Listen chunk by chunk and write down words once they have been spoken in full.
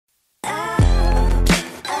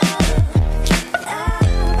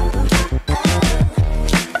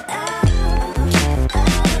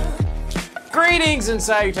Greetings and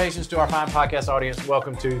salutations to our fine podcast audience.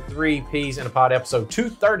 Welcome to 3 Peas in a Pod, episode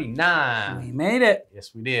 239. We made it.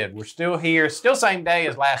 Yes, we did. We're still here. Still same day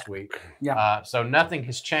as last week. Yeah. So nothing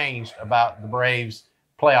has changed about the Braves'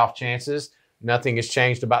 playoff chances. Nothing has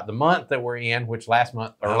changed about the month that we're in, which last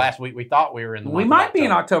week we thought we were in the month. We might be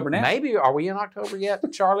in October now. Maybe. Are we in October yet,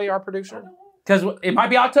 Charlie, our producer? Because it might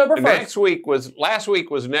be October 1st. Last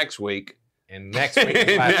week was next week. And next week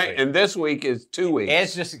is last week. And this week is 2 weeks.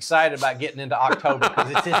 Ed's just excited about getting into October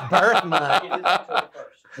because it's his birth month. It is October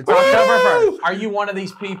 1st. It's October 1st. Are you one of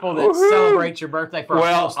these people that celebrates your birthday for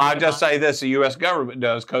Well, I'll just say this, the U.S. government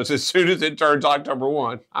does, because as soon as it turns October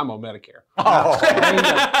 1, I'm on Medicare. Oh,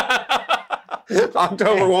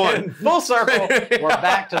 October 1. Full circle, we're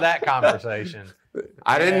back to that conversation.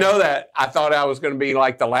 I didn't know that. I thought I was going to be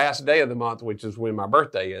like the last day of the month, which is when my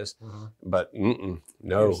birthday is. Mm-hmm. But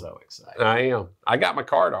no. You're so excited. I am. I got my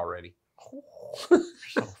card already. So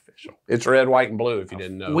official. It's red, white, and blue, if you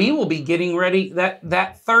didn't know. We will be getting ready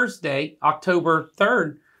that Thursday, October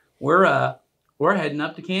 3rd. We're heading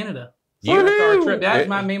up to Canada. So that's our trip. That's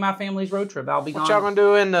me and my family's road trip. I'll be gone. What y'all gonna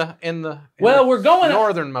do in the we're going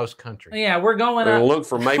northernmost country? Yeah, we're going. They're look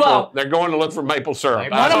for maple. Well, they're going to look for maple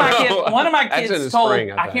syrup. One of my kids told.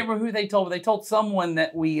 Spring, I can't remember who they told, but they told someone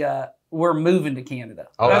that we're moving to Canada.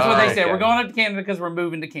 Oh, that's what they said. okay. We're going up to Canada because we're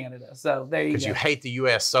moving to Canada. So there you go. Because you hate the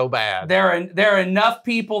U.S. so bad. There are enough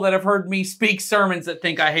people that have heard me speak sermons that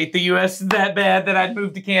think I hate the U.S. that bad that I'd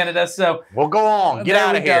move to Canada. So we'll go on. Get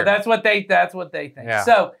out of here. That's what they think. Yeah.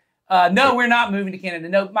 So no, we're not moving to Canada.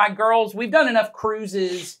 No, my girls, we've done enough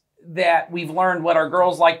cruises that we've learned what our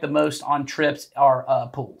girls like the most on trips are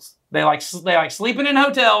pools. They like sleeping in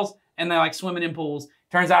hotels and they like swimming in pools.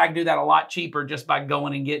 Turns out I can do that a lot cheaper just by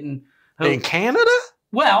going and getting. In Canada?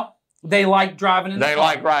 Well, they like driving in the car. They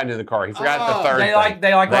like riding in the car. He forgot the third thing.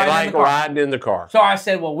 They like riding in the car. So I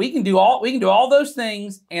said, well, we can do all those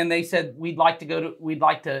things, and they said we'd like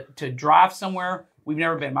to drive somewhere we've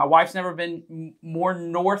never been. My wife's never been more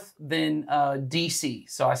north than D.C.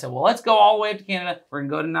 So I said, well, let's go all the way up to Canada. We're gonna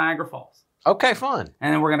go to Niagara Falls. Okay, fun.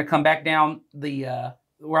 And then we're gonna come back down the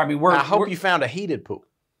I hope you found a heated pool.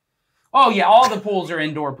 Oh yeah, all the pools are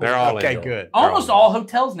indoor pools. They're all okay. indoor. Good. Almost all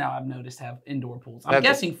hotels now I've noticed have indoor pools. I'm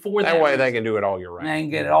guessing for that way they can do it all year round. They can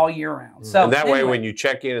get it all year round. So and that way, when you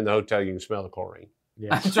check in the hotel, you can smell the chlorine.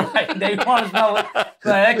 Yeah. That's right. They want to smell it.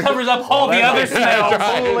 That covers up all the other smells.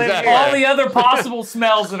 Right, exactly. All the other possible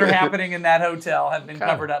smells that are happening in that hotel have been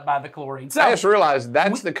covered up by the chlorine. So I just realized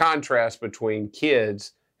that's the contrast between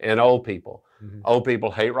kids and old people. Mm-hmm. Old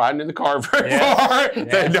people hate riding in the car very Yes. far.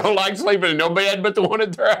 They don't like sleeping in no bed but the one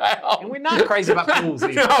at their house. And we're not crazy about pools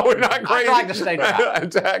either. No, we're not crazy. I like to stay dry.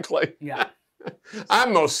 Exactly. yeah,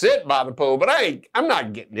 I'm gonna sit by the pool, but I'm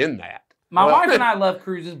not getting in that. my wife and I love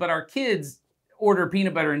cruises, but our kids order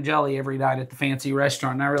peanut butter and jelly every night at the fancy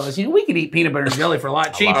restaurant. And I realized, we could eat peanut butter and jelly for a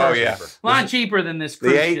lot cheaper. Oh yeah, A lot cheaper than this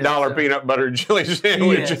cruise the $8 ship, peanut butter and jelly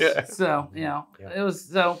sandwich. Yes. So, it was,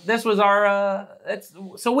 this was our,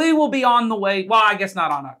 so we will be on the way. Well, I guess not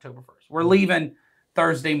on October 1st. We're leaving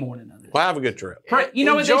Thursday morning of this. Well, have a good trip. You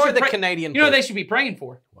know what they Enjoy should the Canadian. You know what they should be praying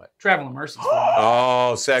for? What? Traveling Mercies.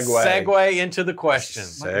 Oh, segue. Segue into the question.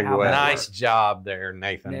 Segue. Nice job there,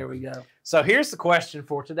 Nathan. There we go. So here's the question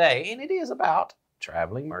for today, and it is about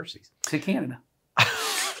traveling mercies. To Canada.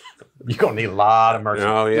 You're going to need a lot of mercy.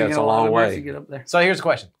 Oh, yeah, it's a long way. To get up there. So here's the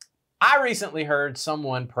question. I recently heard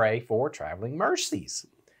someone pray for traveling mercies.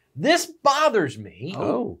 This bothers me.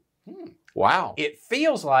 Oh, wow. It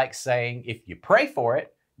feels like saying if you pray for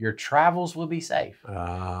it, your travels will be safe.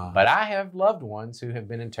 But I have loved ones who have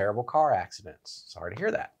been in terrible car accidents. Sorry to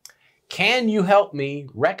hear that. Can you help me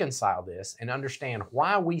reconcile this and understand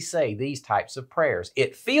why we say these types of prayers?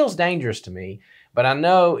 It feels dangerous to me, but I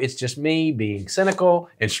know it's just me being cynical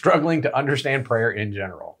and struggling to understand prayer in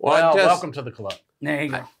general. Well, welcome to the club. There you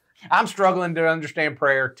go. I'm struggling to understand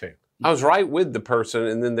prayer too. I was right with the person,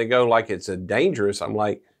 and then they go like it's a dangerous. I'm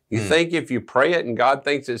like, you think if you pray it and God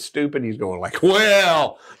thinks it's stupid, he's going like,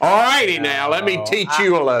 well, all righty now, let me teach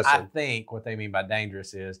you a lesson. I think what they mean by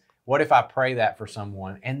dangerous is, what if I pray that for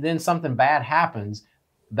someone and then something bad happens?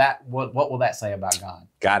 What will that say about God?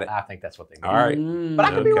 Got it. I think that's what they mean. All right. But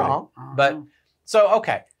I could be wrong. But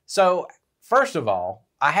so first of all,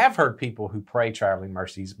 I have heard people who pray traveling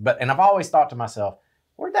mercies, and I've always thought to myself,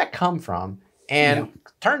 where'd that come from? And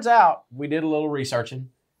turns out we did a little researching.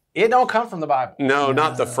 It don't come from the Bible. No,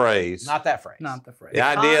 not the phrase. Not that phrase. Not the phrase. The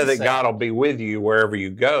idea that concept. God will be with you wherever you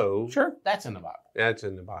go. Sure. That's in the Bible. That's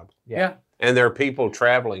in the Bible. Yeah. And there are people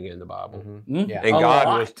traveling in the Bible. Mm-hmm. Yeah. And A God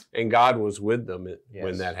lot. was with them when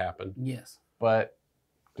Yes. that happened. Yes. But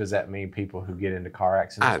does that mean people who get into car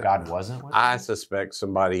accidents, God wasn't with them? I suspect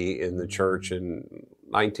somebody in the church in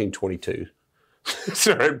 1922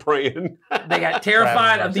 started praying. They got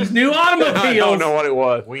terrified of these new automobiles. I don't know what it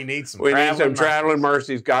was. We need some traveling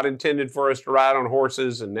mercies. God intended for us to ride on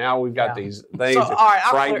horses, and now we've got these things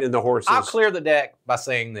frightening the horses. I'll clear the deck by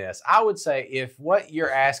saying this. I would say if what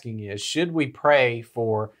you're asking is, should we pray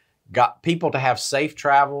for people to have safe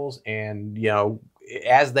travels and,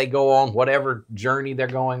 as they go on whatever journey they're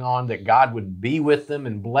going on, that God would be with them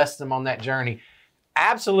and bless them on that journey?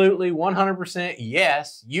 Absolutely, 100%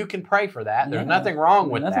 yes, you can pray for that. There's nothing wrong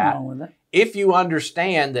with that. If you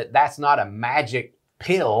understand that that's not a magic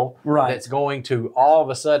pill that's going to all of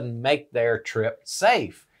a sudden make their trip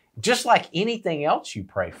safe. Just like anything else you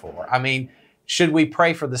pray for. I mean, should we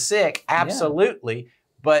pray for the sick? Absolutely.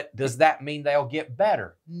 But does that mean they'll get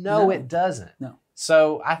better? No, it doesn't. No.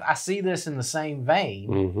 So I see this in the same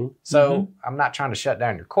vein. So I'm not trying to shut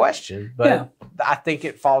down your question, but I think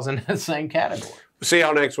it falls into the same category. See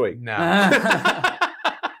y'all next week. No.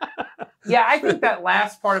 Yeah, I think that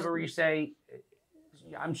last part of it where you say,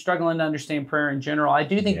 I'm struggling to understand prayer in general. I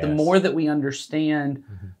do think the more that we understand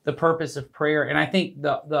the purpose of prayer, and I think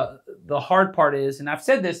the hard part is, and I've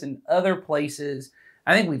said this in other places,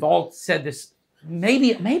 I think we've all said this,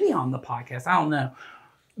 maybe on the podcast, I don't know.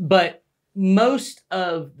 But most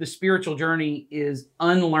of the spiritual journey is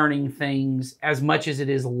unlearning things as much as it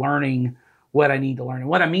is learning what I need to learn. And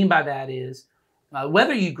what I mean by that is,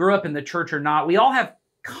 whether you grew up in the church or not, we all have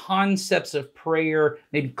concepts of prayer,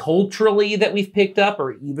 maybe culturally that we've picked up,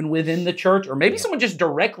 or even within the church, or maybe someone just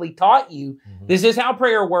directly taught you, this is how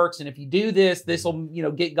prayer works, and if you do this, this will,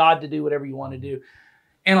 get God to do whatever you want to do.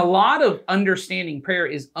 And a lot of understanding prayer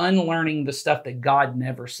is unlearning the stuff that God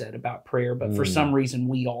never said about prayer, but for some reason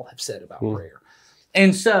we all have said about prayer.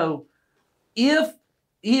 And so if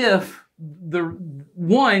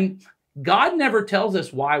God never tells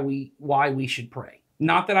us why we should pray.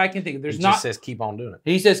 Not that I can think of. He just says keep on doing it.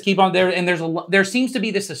 He says keep on there, and there seems to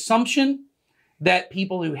be this assumption that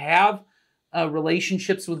people who have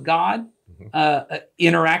relationships with God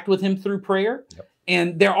interact with Him through prayer. Yep.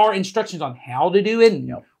 And there are instructions on how to do it,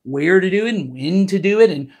 and where to do it, and when to do it,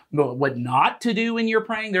 and what not to do when you're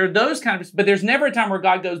praying. There are those kind of, but there's never a time where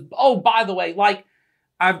God goes, oh, by the way, like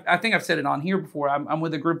I think I've said it on here before. I'm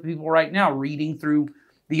with a group of people right now reading through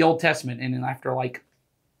the Old Testament, and then after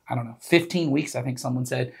 15 weeks, I think someone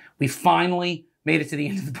said, we finally made it to the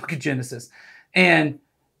end of the book of Genesis. And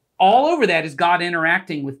all over that is God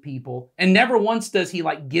interacting with people, and never once does He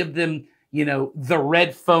give them, the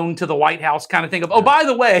red phone to the White House kind of thing of, oh, by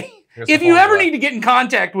the way, if you ever need to get in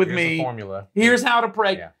contact with me, here's how to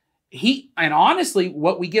pray. Yeah. And honestly,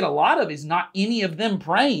 what we get a lot of is not any of them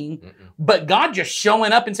praying, but God just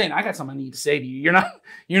showing up and saying, I got something I need to say to you.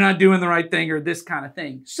 You're not doing the right thing, or this kind of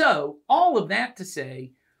thing. So all of that to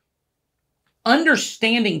say,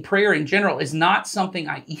 understanding prayer in general is not something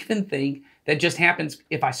I even think that just happens.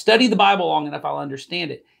 If I study the Bible long enough, I'll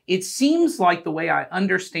understand it. It seems like the way I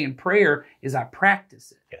understand prayer is I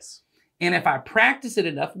practice it. Yes. And if I practice it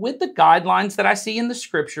enough with the guidelines that I see in the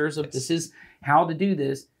scriptures of this is how to do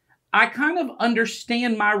this, I kind of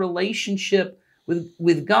understand my relationship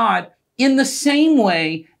with God in the same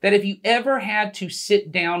way that if you ever had to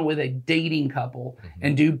sit down with a dating couple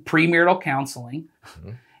and do premarital counseling,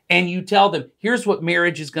 and you tell them, here's what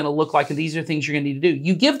marriage is going to look like, and these are things you're going to need to do.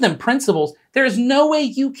 You give them principles. There is no way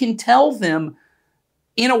you can tell them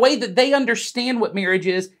in a way that they understand what marriage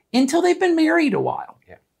is until they've been married a while.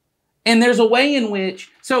 Yeah. And there's a way in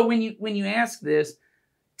which, so when you ask this,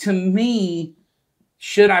 to me,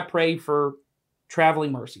 should I pray for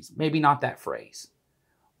traveling mercies? Maybe not that phrase.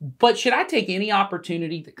 But should I take any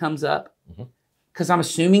opportunity that comes up? Because I'm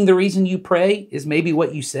assuming the reason you pray is maybe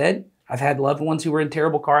what you said. I've had loved ones who were in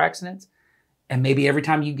terrible car accidents. And maybe every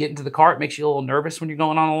time you get into the car, it makes you a little nervous when you're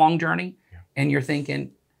going on a long journey. Yeah. And you're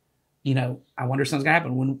thinking, I wonder if something's going to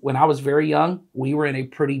happen. When I was very young, we were in a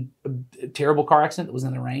pretty terrible car accident that was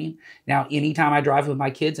in the rain. Now, anytime I drive with my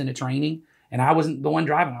kids and it's raining, and I wasn't the one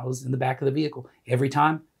driving, I was in the back of the vehicle. Every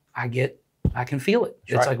time I can feel it.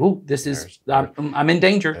 It's like, ooh, I'm in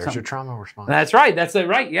danger. There's your trauma response. That's right. That's it.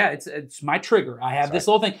 Right. Yeah. It's my trigger. I have this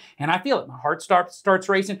little thing, and I feel it. My heart starts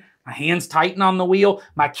racing. My hands tighten on the wheel.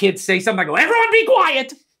 My kids say something. I go, everyone be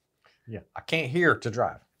quiet. Yeah. I can't hear to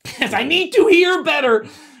drive. Yes, I need to hear better.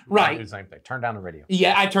 Right. I do the same thing. Turn down the radio.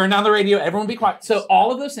 Yeah. I turn down the radio. Everyone be quiet. So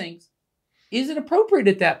all of those things. Is it appropriate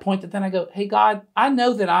at that point that then I go, hey, God, I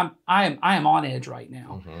know that I am on edge right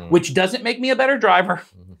now, which doesn't make me a better driver,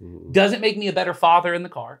 doesn't make me a better father in the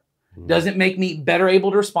car, doesn't make me better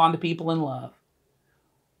able to respond to people in love.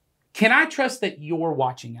 Can I trust that you're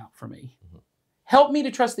watching out for me? Help me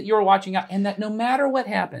to trust that you're watching out and that no matter what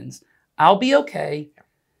happens, I'll be okay.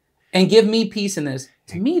 And give me peace in this.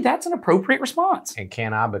 To me, that's an appropriate response. And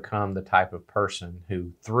can I become the type of person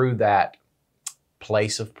who, through that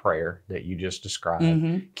place of prayer that you just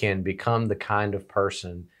described, can become the kind of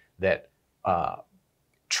person that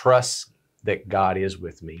trusts that God is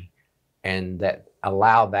with me and that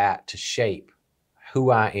allow that to shape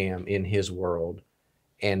who I am in his world.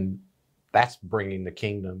 And that's bringing the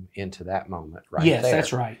kingdom into that moment right there. Yes,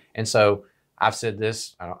 that's right. And so I've said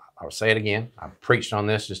this, I'll say it again. I preached on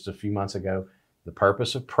this just a few months ago. The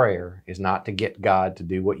purpose of prayer is not to get God to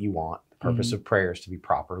do what you want. The purpose of prayer is to be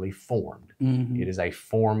properly formed. It is a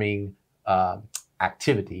forming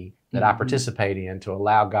activity that I participate in to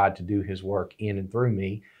allow God to do his work in and through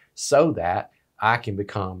me so that I can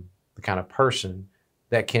become the kind of person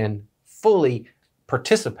that can fully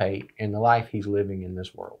participate in the life he's living in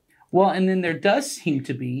this world. Well, and then there does seem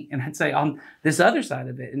to be, and I'd say on this other side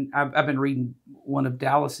of it, and I've been reading one of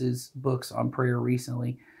Dallas's books on prayer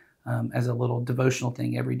recently as a little devotional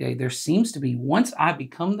thing every day. There seems to be, once I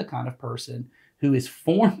become the kind of person who is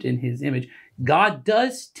formed in his image, God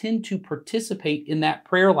does tend to participate in that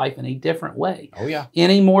prayer life in a different way. Oh, yeah. In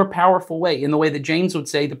a more powerful way. In the way that James would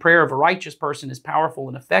say the prayer of a righteous person is powerful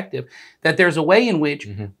and effective, that there's a way in which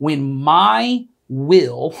when my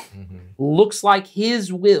will looks like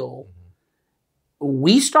his will,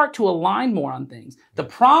 we start to align more on things. The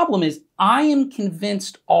problem is I am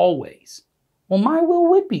convinced always, well, my will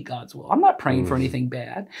would be God's will. I'm not praying for anything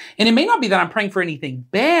bad. And it may not be that I'm praying for anything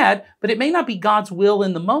bad, but it may not be God's will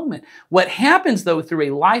in the moment. What happens, though, through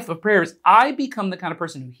a life of prayer is I become the kind of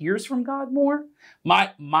person who hears from God more.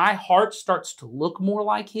 My heart starts to look more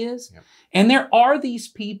like his. Yep. And there are these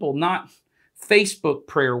people, not Facebook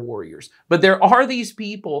prayer warriors, but there are these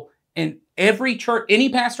people in every church. Any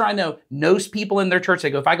pastor I know knows people in their church.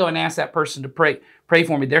 They go, if I go and ask that person to pray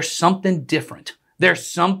for me, there's something different. There's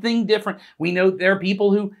something different. We know there are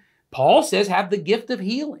people who Paul says have the gift of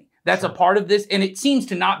healing. That's a part of this. And it seems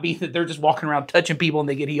to not be that they're just walking around touching people and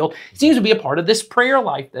they get healed. It seems to be a part of this prayer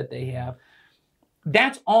life that they have.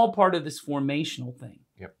 That's all part of this formational thing.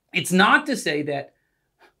 Yep. It's not to say that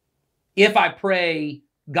if I pray,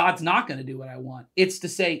 God's not going to do what I want. It's to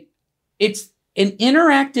say it's an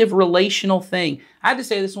interactive relational thing. I had to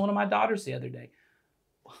say this to one of my daughters the other day.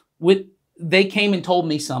 They came and told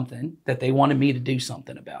me something that they wanted me to do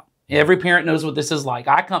something about. Every parent knows what this is like.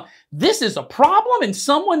 This is a problem and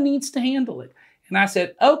someone needs to handle it. And I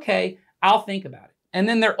said, okay, I'll think about it. And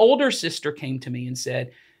then their older sister came to me and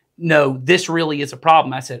said, no, this really is a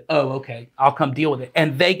problem. I said, oh, okay, I'll come deal with it.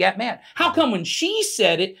 And they got mad. How come when she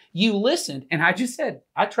said it, you listened? And I just said,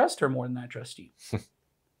 I trust her more than I trust you.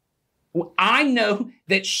 I know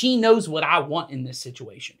that she knows what I want in this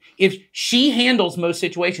situation. If she handles most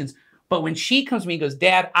situations, but when she comes to me and goes,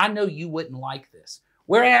 Dad, I know you wouldn't like this.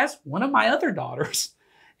 Whereas one of my other daughters,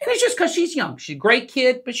 and it's just because she's young. She's a great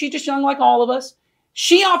kid, but she's just young like all of us.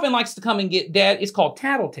 She often likes to come and get Dad. It's called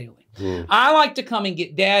tattletaling. I like to come and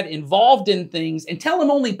get Dad involved in things and tell him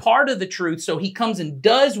only part of the truth so he comes and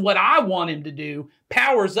does what I want him to do,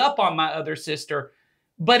 powers up on my other sister.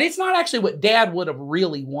 But it's not actually what Dad would have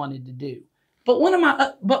really wanted to do. But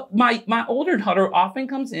my older daughter often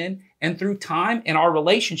comes in, and through time and our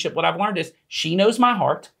relationship, what I've learned is she knows my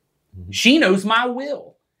heart. She knows my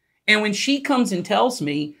will. And when she comes and tells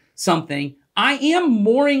me something, I am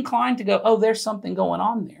more inclined to go, oh, there's something going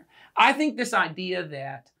on there. I think this idea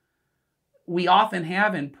that we often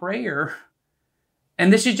have in prayer,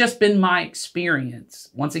 and this has just been my experience,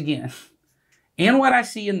 once again, and what I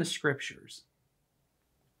see in the scriptures,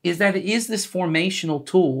 is that it is this formational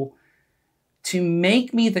tool to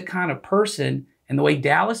make me the kind of person, and the way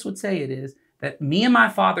Dallas would say it is, that me and my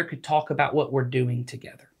Father could talk about what we're doing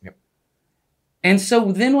together. Yep. And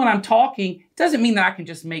so then when I'm talking, it doesn't mean that I can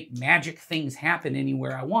just make magic things happen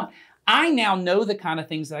anywhere I want. I now know the kind of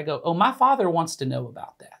things that I go, oh, my Father wants to know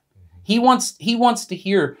about that. He wants to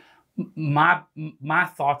hear my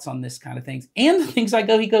thoughts on this kind of things. And the things I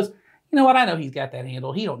go, he goes, you know what? I know he's got that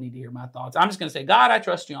handled. He don't need to hear my thoughts. I'm just going to say, God, I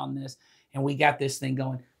trust you on this. And we got this thing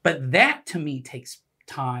going. But that to me takes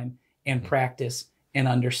time and practice and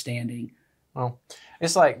understanding. Well,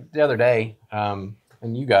 it's like the other day, and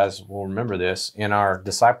you guys will remember this, in our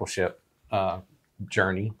discipleship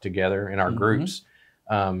journey together in our groups,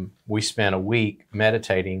 we spent a week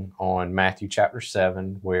meditating on Matthew chapter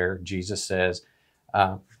 7, where Jesus says,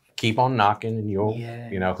 keep on knocking and you'll,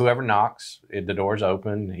 whoever knocks, the door's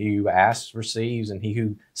open. He who asks receives, and he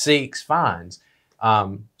who seeks finds.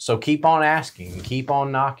 So keep on asking and keep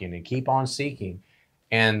on knocking and keep on seeking.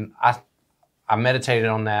 And I I meditated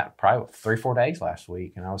on that probably 3 or 4 days last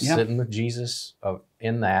week, and I was sitting with Jesus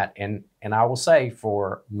in that. And I will say,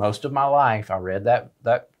 for most of my life, I read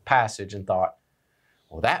that passage and thought,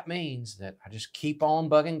 well, that means that I just keep on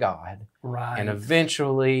bugging God, right? And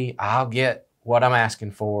eventually I'll get what I'm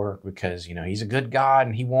asking for, because He's a good God,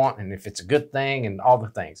 and if it's a good thing and all the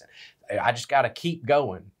things, I just got to keep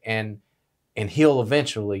going, and He'll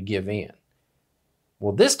eventually give in.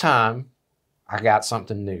 Well, this time I got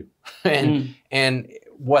something new. And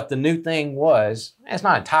what the new thing was, it's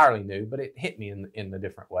not entirely new, but it hit me in a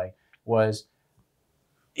different way, was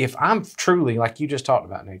if I'm truly, like you just talked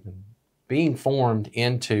about, Nathan, being formed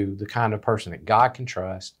into the kind of person that God can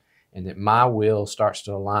trust, and that my will starts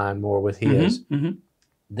to align more with His,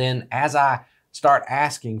 then as I start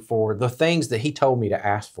asking for the things that He told me to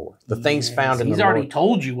ask for, the things found in the Lord. He's already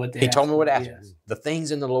told you what to ask. He told me what to ask for. The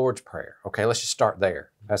things in the Lord's Prayer. Okay, let's just start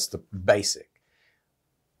there. That's the basic.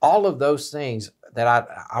 All of those things that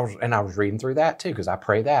I was reading through that too, because I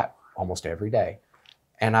pray that almost every day.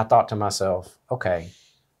 And I thought to myself, okay,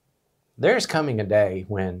 there's coming a day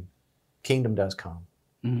when kingdom does come.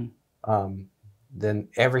 Then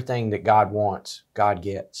everything that God wants, God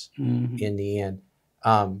gets in the end.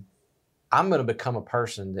 I'm going to become a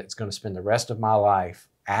person that's going to spend the rest of my life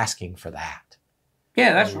asking for that.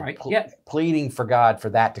 Yeah, that's right. Pleading for God for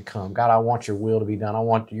that to come. God, I want your will to be done. I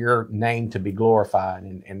want your name to be glorified,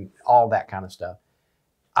 and all that kind of stuff.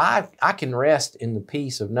 I can rest in the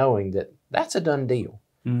peace of knowing that that's a done deal.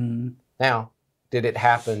 Now, did it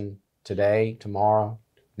happen today, tomorrow,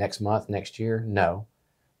 next month, next year? No.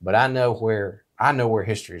 But I know where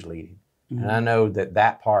history is leading. And I know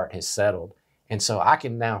that part has settled. And so I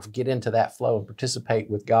can now get into that flow and participate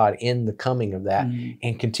with God in the coming of that,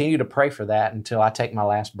 and continue to pray for that until I take my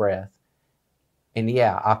last breath. And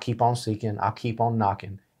I'll keep on seeking, I'll keep on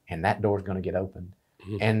knocking, and that door's going to get opened.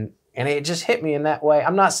 And it just hit me in that way.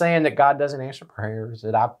 I'm not saying that God doesn't answer prayers,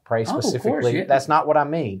 that I pray specifically. Of course, That's not what I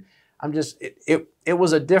mean. I'm just, it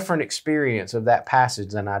was a different experience of that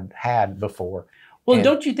passage than I'd had before. Well,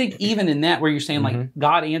 don't you think even in that, where you're saying like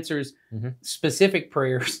God answers specific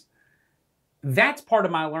prayers, that's part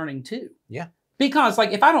of my learning too. Yeah. Because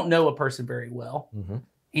like if I don't know a person very well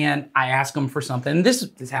and I ask them for something, and this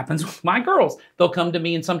happens with my girls, they'll come to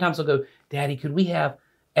me and sometimes they'll go, Daddy, could we have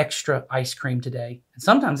extra ice cream today? And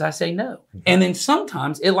sometimes I say no. And then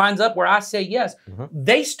sometimes it lines up where I say yes.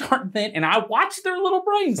 They start then, and I watch their little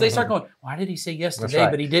brains. They start going, why did he say yes today,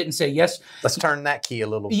 but he didn't say yes? Let's turn that key a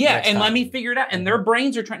little. Yeah, and let me figure it out. And their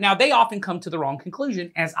brains are trying. Now, they often come to the wrong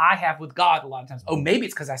conclusion, as I have with God a lot of times. Oh, maybe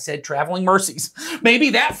it's because I said traveling mercies.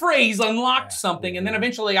 Maybe that phrase unlocked something. And then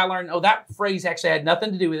eventually I learned, that phrase actually had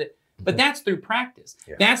nothing to do with it. But that's through practice.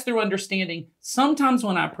 That's through understanding. Sometimes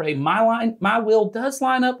when I pray, my will does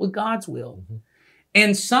line up with God's will.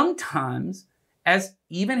 And sometimes, as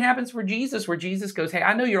even happens for Jesus, where Jesus goes, hey,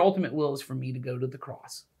 I know your ultimate will is for me to go to the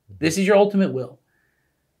cross. This is your ultimate will.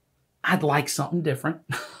 I'd like something different.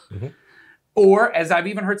 Or, as I've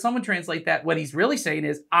even heard someone translate that, what he's really saying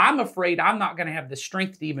is, I'm afraid I'm not going to have the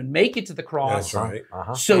strength to even make it to the cross. That's right.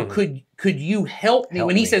 So could you help me?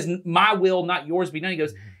 When he says, my will, not yours be done, he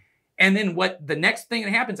goes, and then what the next thing that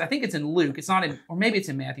happens, I think it's in Luke, it's not in, or maybe it's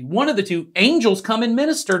in Matthew, one of the two, angels come and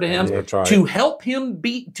minister to him to help him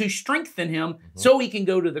to strengthen him so he can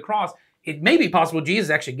go to the cross. It may be possible Jesus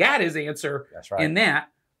actually got his answer in that,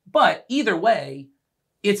 but either way,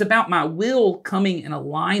 it's about my will coming and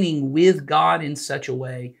aligning with God in such a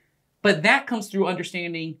way. But that comes through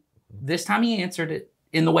understanding this time he answered it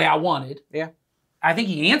in the way I wanted. Yeah. I think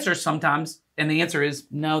he answers sometimes, and the answer is,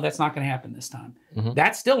 no, that's not going to happen this time.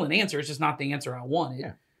 That's still an answer. It's just not the answer I wanted.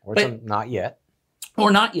 Yeah. Or not yet.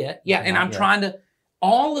 Or not yet. Yeah. And I'm trying to,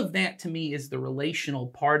 all of that to me is the relational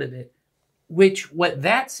part of it, which what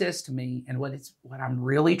that says to me, and what I'm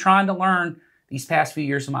really trying to learn these past few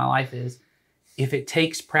years of my life is, if it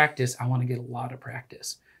takes practice, I want to get a lot of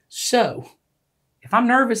practice. So if I'm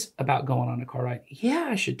nervous about going on a car ride,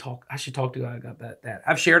 I should talk to God about that.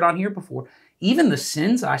 I've shared on here before. Even the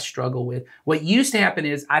sins I struggle with, what used to happen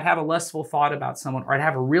is I'd have a lustful thought about someone, or I'd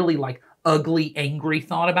have a really ugly, angry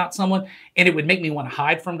thought about someone, and it would make me want to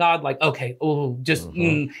hide from God. And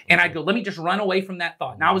I'd go, let me just run away from that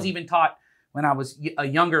thought. And I was even taught when I was a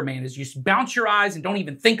younger man is just bounce your eyes and don't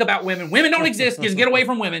even think about women. Women don't exist. Just get away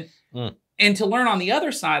from women. And to learn on the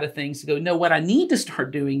other side of things, to go, no, what I need to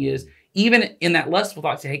start doing is, even in that lustful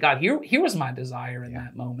thought, say, hey, God, here was my desire in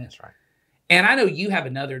that moment. That's right. And I know you have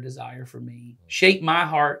another desire for me. Shape my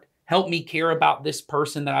heart. Help me care about this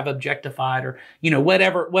person that I've objectified, or,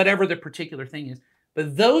 whatever the particular thing is.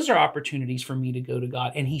 But those are opportunities for me to go to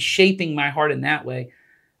God, and he's shaping my heart in that way.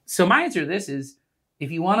 So my answer to this is,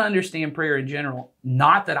 if you want to understand prayer in general,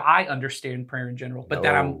 not that I understand prayer in general, but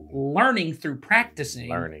that I'm learning through practicing.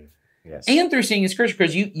 Learning, yes. And through seeing in Scripture,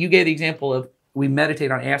 because you gave the example of we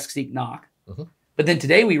meditate on ask, seek, knock. But then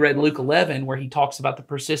today we read Luke 11 where he talks about the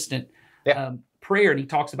persistent prayer, and he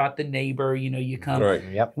talks about the neighbor, you come,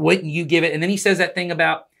 wouldn't you give it? And then he says that thing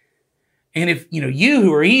about, and if, you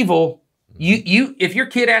who are evil, you if your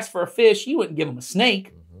kid asked for a fish, you wouldn't give him a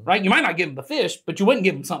snake, right? You might not give him the fish, but you wouldn't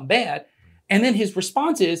give him something bad. And then his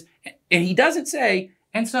response is, and he doesn't say,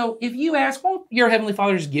 and so if you ask, won't your heavenly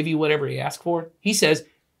Father just give you whatever he asked for? He says,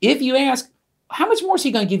 if you ask, how much more is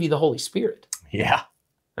he going to give you the Holy Spirit? Yeah.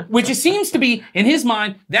 Which it seems to be, in his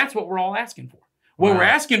mind, that's what we're all asking for. What we're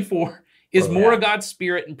asking for is more of God's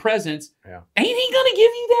Spirit and presence. Yeah. Ain't he going to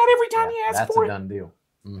give you that every time you ask for it? That's a done deal.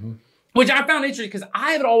 Which I found interesting because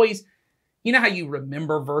I had always, you know how you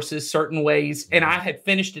remember verses certain ways, and I had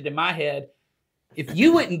finished it in my head. If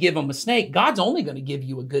you wouldn't give him a snake, God's only going to give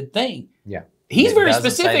you a good thing. Yeah. He's very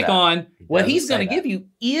specific on what he's going to give you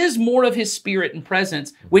is more of his Spirit and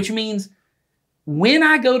presence, which means when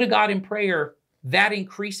I go to God in prayer, that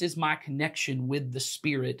increases my connection with the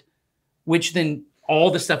Spirit, which then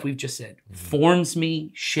all the stuff we've just said forms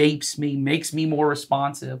me, shapes me, makes me more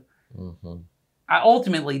responsive.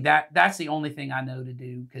 Ultimately, that's the only thing I know to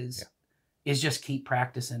do because is just keep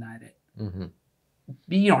practicing at it.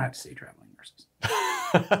 You don't have to stay traveling Mercies.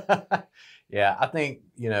 Yeah, I think,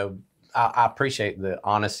 I appreciate the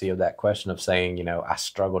honesty of that question of saying, I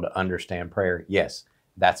struggle to understand prayer. Yes,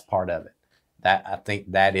 that's part of it. I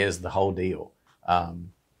think that is the whole deal.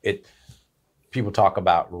 People talk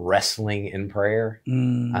about wrestling in prayer.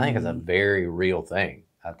 I think it's a very real thing.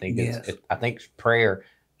 I think I think prayer,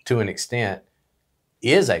 to an extent,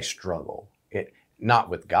 is a struggle. Not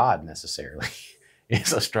with God necessarily.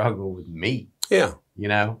 It's a struggle with me. Yeah.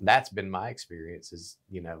 That's been my experience. Is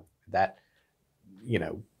that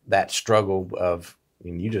struggle of,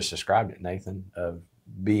 and you just described it, Nathan, of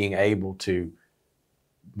being able to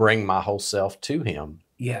bring my whole self to Him.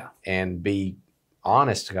 Yeah. And be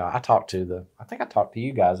honest to God. I think I talked to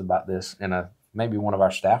you guys about this in maybe one of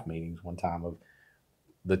our staff meetings one time, of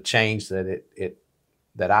the change that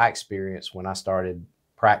that I experienced when I started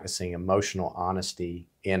practicing emotional honesty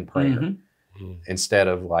in prayer instead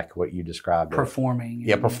of like what you described. Performing.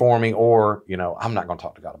 Performing, or, I'm not going to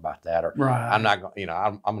talk to God about that, or I'm not going,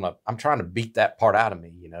 I'm trying to beat that part out of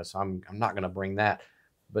me, so I'm not going to bring that,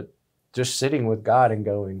 but just sitting with God and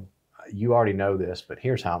going, you already know this, but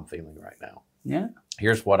here's how I'm feeling right now. Yeah.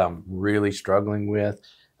 Here's what I'm really struggling with.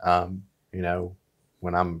 When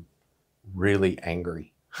I'm really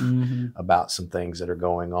angry about some things that are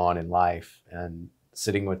going on in life, and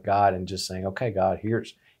sitting with God and just saying, okay, God,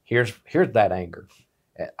 here's that anger.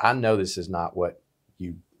 I know this is not what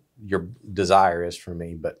your desire is for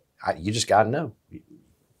me, but you just got to know.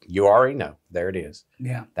 You already know. There it is.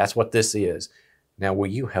 Yeah. That's what this is. Now, will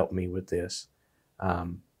you help me with this?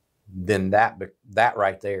 Then that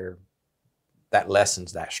right there, that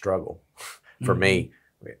lessens that struggle for me,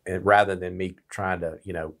 rather than me trying to,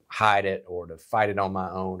 hide it or to fight it on my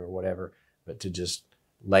own or whatever, but to just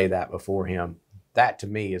lay that before Him. That to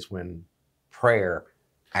me is when prayer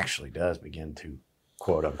actually does begin to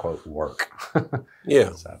quote unquote work.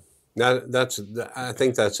 Yeah. So. I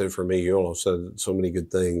think that's it for me. You all have said so many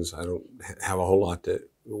good things. I don't have a whole lot to,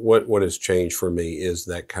 what has changed for me is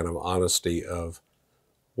that kind of honesty of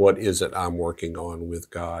what is it I'm working on with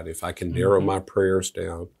God. If I can narrow my prayers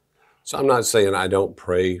down. So I'm not saying I don't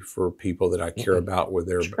pray for people that I care about when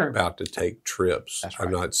they're about to take trips. That's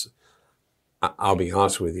right. I'll be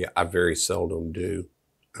honest with you, I very seldom do.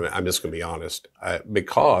 I mean, I'm just going to be honest,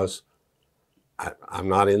 because I'm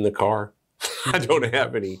not in the car. I don't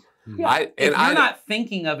have any. Yeah. If you're not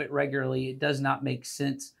thinking of it regularly, it does not make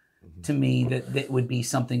sense to me that would be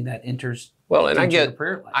something that enters. Well, and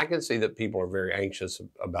I can see that people are very anxious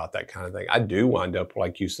about that kind of thing. I do wind up,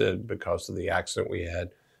 like you said, because of the accident we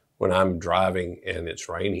had, when I'm driving and it's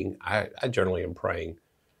raining, I generally am praying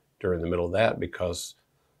during the middle of that, because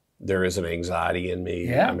there is an anxiety in me.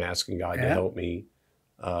 Yeah. I'm asking God to help me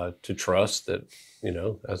to trust that,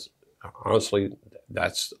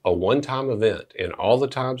 that's a one-time event. And all the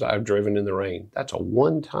times I've driven in the rain, that's a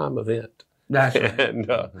one-time event. That's right. And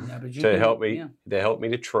to help me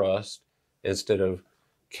to trust, instead of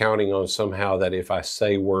counting on somehow that if I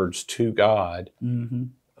say words to God,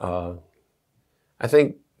 I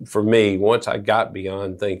think for me, once I got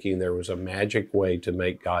beyond thinking there was a magic way to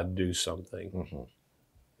make God do something,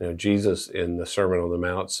 Jesus in the Sermon on the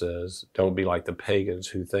Mount says, don't be like the pagans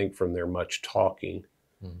who think from their much talking.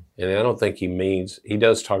 And I don't think he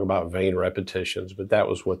does talk about vain repetitions, but that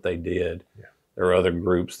was what they did. Yeah. There were other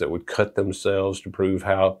groups that would cut themselves to prove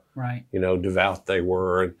how, right, devout they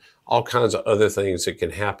were, and all kinds of other things that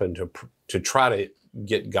can happen to try to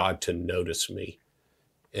get God to notice me.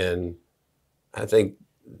 And I think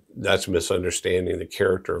that's misunderstanding the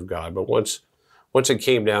character of God. But once it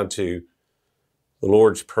came down to the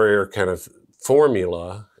Lord's Prayer kind of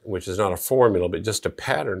formula, which is not a formula, but just a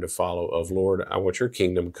pattern to follow of, Lord, I want your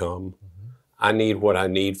kingdom come. I need what I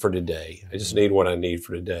need for today. I just need what I need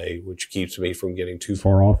for today, which keeps me from getting too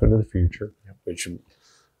far off into the future, which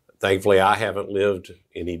thankfully I haven't lived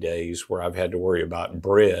any days where I've had to worry about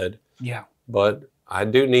bread. Yeah. But I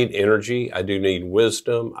do need energy. I do need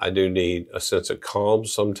wisdom. I do need a sense of calm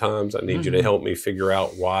sometimes. I need you to help me figure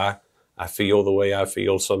out why I feel the way I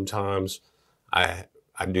feel sometimes. I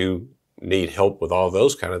do need help with all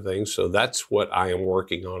those kind of things. So that's what I am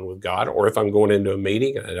working on with God. Or if I'm going into a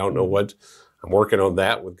meeting and I don't know what, I'm working on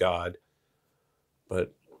that with God.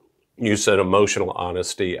 But you said emotional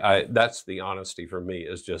honesty. That's the honesty for me,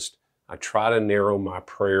 is just I try to narrow my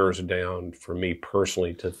prayers down for me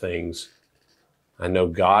personally to things I know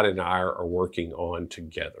God and I are working on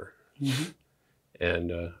together.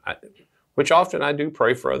 And which often I do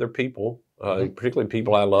pray for other people, particularly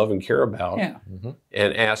people I love and care about,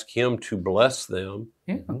 and ask Him to bless them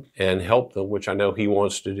and help them, which I know He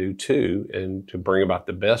wants to do too, and to bring about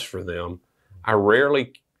the best for them. I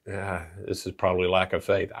rarely, this is probably lack of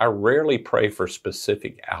faith, I rarely pray for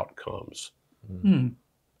specific outcomes,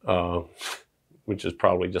 which is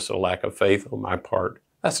probably just a lack of faith on my part.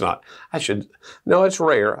 That's not, it's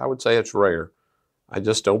rare. I would say it's rare. I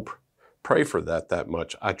just don't pray for that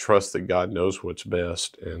much. I trust that God knows what's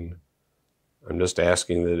best, and I'm just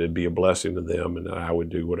asking that it'd be a blessing to them and that I would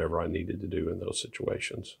do whatever I needed to do in those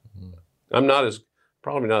situations. I'm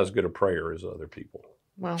probably not as good a prayer as other people.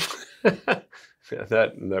 Well,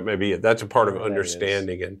 that may be it. That's a part of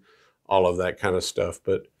understanding and all of that kind of stuff.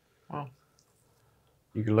 But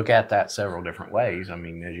you can look at that several different ways. I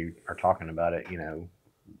mean, as you are talking about it,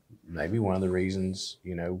 maybe one of the reasons,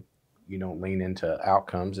 you don't lean into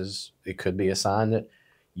outcomes is it could be a sign that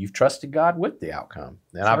you've trusted God with the outcome.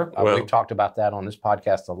 And we've talked about that on this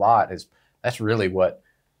podcast a lot. That's really what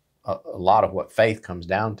a lot of what faith comes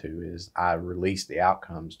down to, is I release the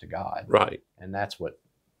outcomes to God. Right. And that's what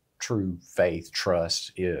true faith,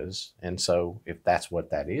 trust is. And so if that's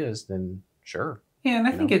what that is, then sure. Yeah, and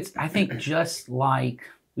I think just like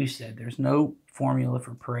we said, there's no formula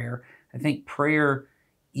for prayer. I think prayer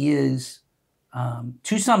is,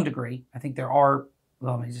 to some degree, I think there are,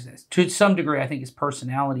 well, let me just say this, to some degree, I think it's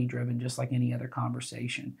personality driven, just like any other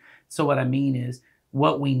conversation. So what I mean is,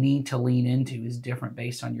 what we need to lean into is different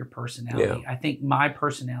based on your personality. I think my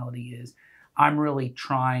personality is, I'm really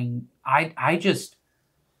trying, I just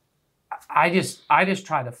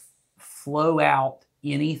try to flow out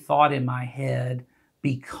any thought in my head,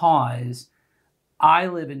 because I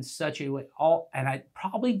live in such a way, and it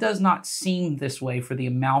probably does not seem this way for the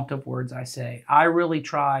amount of words I say. I really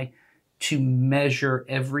try to measure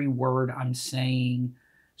every word I'm saying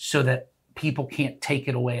so that people can't take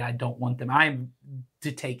it away. I don't want them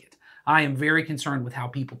to take it. I am very concerned with how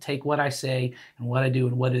people take what I say and what I do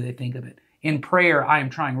and what do they think of it. In prayer, I am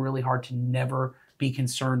trying really hard to never be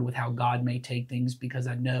concerned with how God may take things, because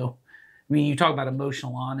I know, you talk about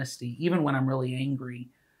emotional honesty, even when I'm really angry,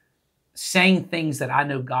 saying things that I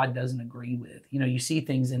know God doesn't agree with. You see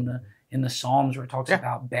things in the Psalms where it talks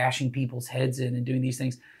about bashing people's heads in and doing these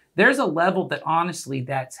things. There's a level that honestly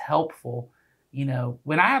that's helpful.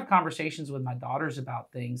 When I have conversations with my daughters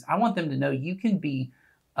about things, I want them to know you can be,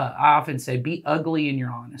 I often say, be ugly in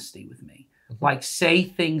your honesty with me. Like, say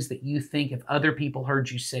things that you think if other people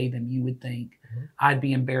heard you say them, you would think I'd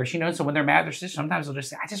be embarrassed. So when they're mad at their sister, sometimes they'll just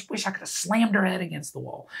say, I just wish I could have slammed her head against the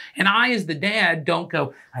wall. And I, as the dad, don't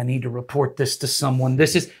go, I need to report this to someone.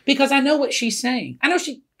 This is because I know what she's saying. I know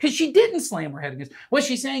because she didn't slam her head against. What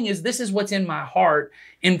she's saying is, this is what's in my heart.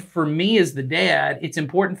 And for me as the dad, it's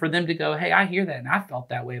important for them to go, hey, I hear that. And I felt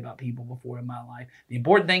that way about people before in my life. The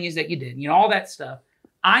important thing is that you didn't, all that stuff.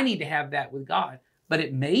 I need to have that with God. But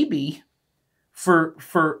it may be,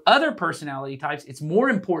 for other personality types, it's more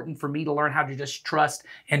important for me to learn how to just trust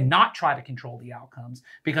and not try to control the outcomes.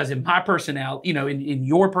 Because in my personality, in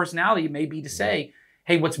your personality, it may be to say,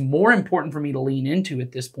 hey, what's more important for me to lean into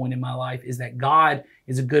at this point in my life is that God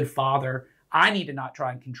is a good father. I need to not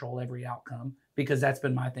try and control every outcome, because that's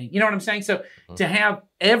been my thing. You know what I'm saying? So to have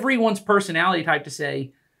everyone's personality type to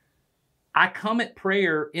say, I come at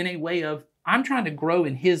prayer in a way of, I'm trying to grow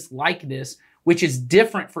in His likeness, which is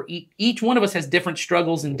different for each one of us has different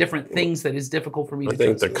struggles and different things that is difficult for me to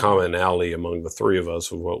think the commonality among the three of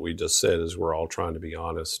us of what we just said is we're all trying to be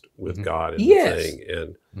honest with God and the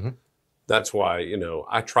thing. And that's why,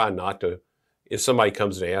 I try not to, if somebody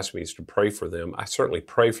comes and asks me to pray for them, I certainly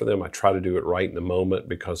pray for them. I try to do it right in the moment,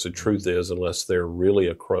 because the truth is, unless they're really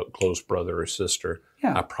a close brother or sister,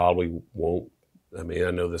 I probably won't. I mean,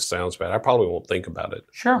 I know this sounds bad. I probably won't think about it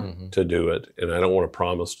to do it. And I don't want to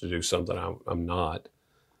promise to do something I'm not.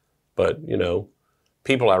 But,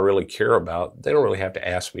 people I really care about, they don't really have to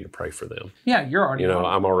ask me to pray for them. Yeah, you're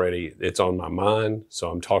already it's on my mind, so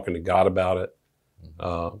I'm talking to God about it.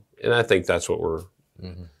 And I think that's what we're...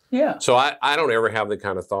 Yeah. So I don't ever have the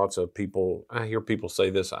kind of thoughts of people. I hear people say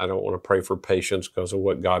this, I don't want to pray for patience because of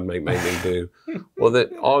what God may make me do. Well,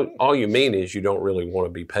 that all you mean is you don't really want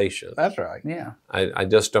to be patient. That's right. Yeah. I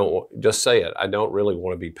just don't, just say it. I don't really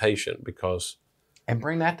want to be patient because... And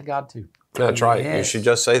bring that to God too. That's right. Yes. You should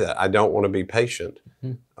just say that. I don't want to be patient.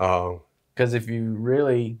 Because if you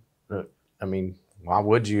really, why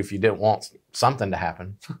would you if you didn't want something to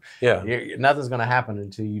happen? Yeah. Nothing's going to happen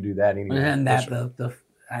until you do that anyway. And that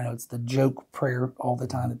I know it's the joke prayer all the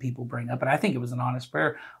time that people bring up, but I think it was an honest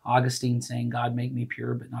prayer. Augustine saying, "God, make me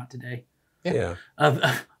pure, but not today." Yeah. Of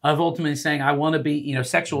ultimately saying, I want to be,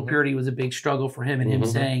 sexual purity was a big struggle for him, and him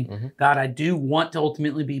saying, God, I do want to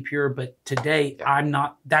ultimately be pure, but today I'm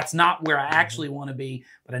not, that's not where I actually want to be,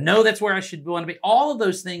 but I know that's where I should want to be. All of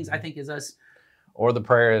those things, I think, is us. Or the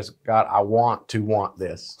prayer is, God, I want to want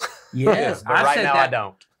this. Yes. But right now I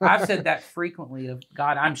don't. I've said that frequently of,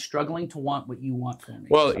 God, I'm struggling to want what you want for me.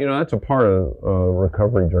 Well, that's a part of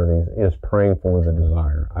recovery journeys is praying for the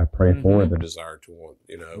desire. I pray for the desire to want,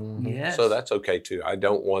 Yes. So that's okay too. I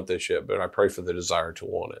don't want this yet, but I pray for the desire to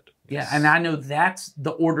want it. Yeah, and I know that's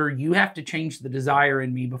the order. You have to change the desire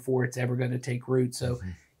in me before it's ever going to take root. So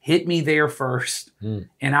hit me there first,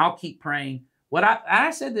 and I'll keep praying. What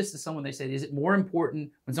I said this to someone, they said, is it more important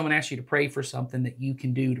when someone asks you to pray for something that you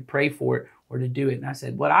can do to pray for it or to do it? And I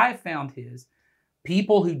said, what I found is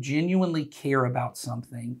people who genuinely care about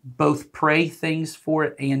something both pray things for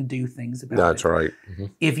it and do things about it. That's right.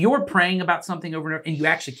 If you're praying about something over and over and you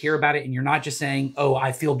actually care about it and you're not just saying, oh,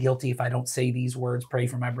 I feel guilty if I don't say these words, pray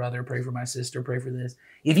for my brother, pray for my sister, pray for this.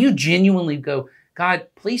 If you genuinely go, God,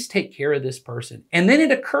 please take care of this person. And then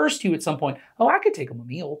it occurs to you at some point, oh, I could take them a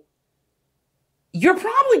meal. You're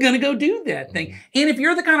probably going to go do that thing. And if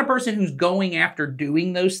you're the kind of person who's going after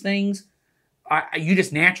doing those things, you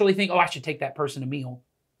just naturally think, oh, I should take that person a meal.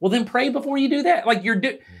 Well, then pray before you do that. Like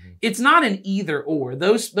it's not an either or.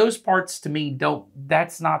 Those parts to me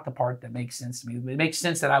that's not the part that makes sense to me. It makes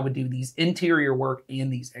sense that I would do these interior work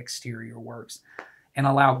and these exterior works and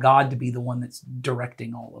allow God to be the one that's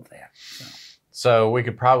directing all of that. So we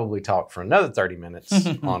could probably talk for another 30 minutes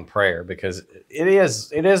on prayer because it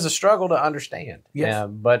is a struggle to understand. Yes.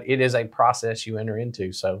 But it is a process you enter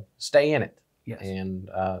into. So stay in it. Yes. And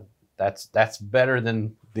that's better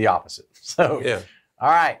than the opposite. So, yeah. All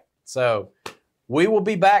right. So we will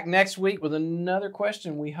be back next week with another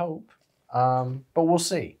question, we hope. But we'll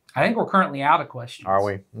see. I think we're currently out of questions. Are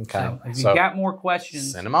we? Okay. So if you've got more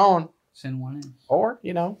questions, send them on. Send one in. Or,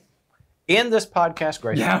 end this podcast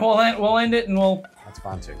gracefully. Yeah, we'll end it and we'll... That's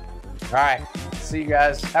fine too. All right. See you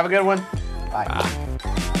guys. Have a good one.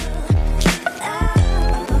 Bye.